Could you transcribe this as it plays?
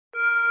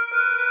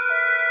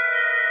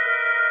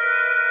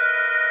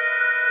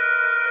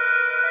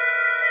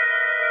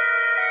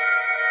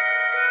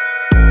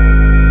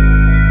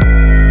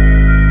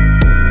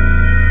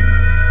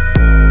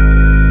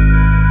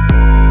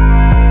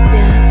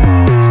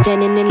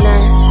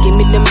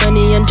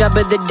drop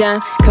of the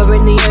dime.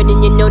 Currently hurting,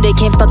 you know they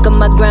can't fuck on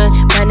my grind.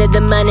 Mind of the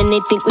mind and they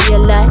think we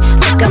alive.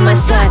 Fuck on my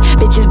side,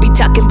 bitches be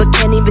talking but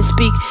can't even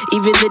speak.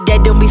 Even the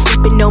dead don't be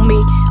sleeping on me.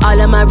 All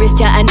on my wrist,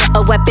 yeah, I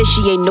know a weapon.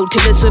 She ain't no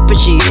Taylor Swift, but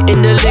she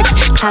hitting the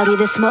licks. Cloudy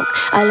the smoke,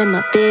 all in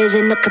my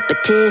vision. No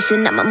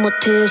competition, I'm a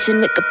mortician.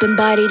 Wake up and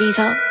body these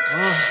hoes.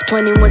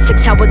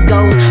 21-6, how it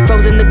goes.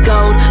 Frozen the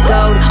gold.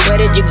 Where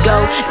did you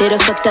go? Little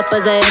fucked up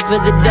as I ever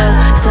the dough.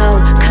 So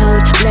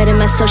cold, blood in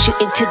my soul,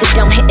 shooting to the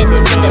dome, hitting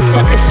the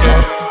motherfucking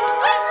flow.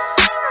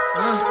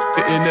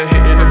 Hitting the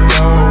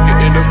flow,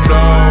 hitting the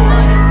flow.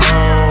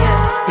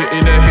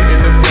 Hitting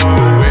the flow.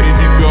 Where did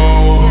you go,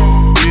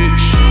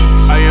 bitch?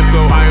 I am so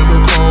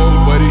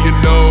cold. What do you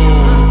know?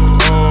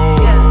 Oh,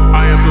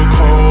 I am so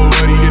cold.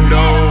 What do you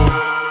know?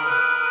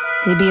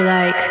 They be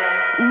like,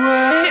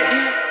 what?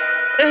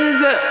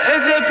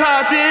 Is it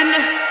poppin'?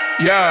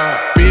 Yeah,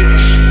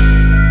 bitch.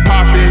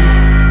 Poppin',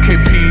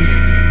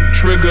 KP,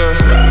 Trigger,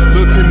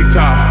 Lil Timmy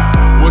Top.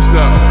 What's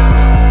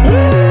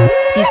up?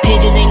 these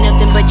pigeons ain't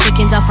nothing but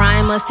chickens. I'll fry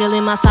 'em up, still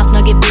in my sauce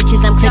nugget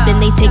bitches. I'm clipping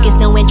they tickets,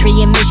 no entry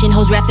admission.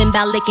 Hoes rapping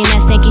about licking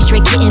that stanky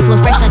straight kitten. Flow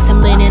fresh like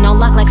some linen, on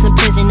lock like some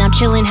prison. I'm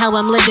chillin' how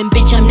I'm living,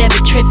 bitch, I'm never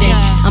tripping.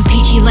 I'm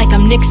peachy like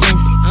I'm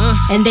Nixon,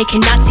 and they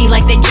cannot see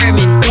like they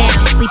German. Damn,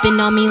 sleeping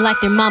on me like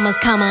their mama's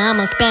comma. I'm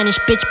a Spanish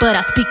bitch, but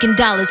I speak in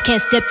dollars.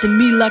 Can't step to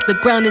me like the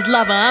ground is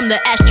lava. I'm the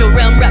astral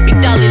realm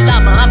rapping Dalai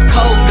Lama. I'm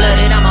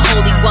cold-blooded, I'm a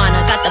holy guana.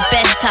 Got the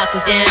best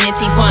tacos down in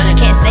Tijuana.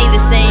 Can't say the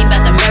same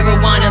about the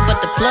marijuana,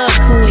 but the plug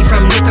coolie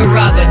from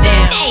Nicaragua.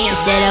 Damn. They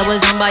said I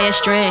was on by a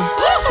string.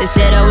 They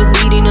said I was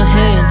needing a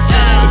hand.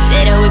 They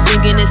said I was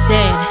sinking the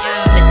sand,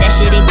 but that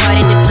shit ain't part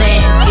of the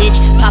plan. Bitch,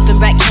 popping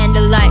bright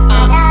candlelight.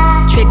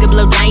 Trigger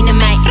blow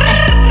dynamite.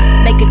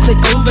 Make it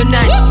quick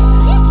overnight.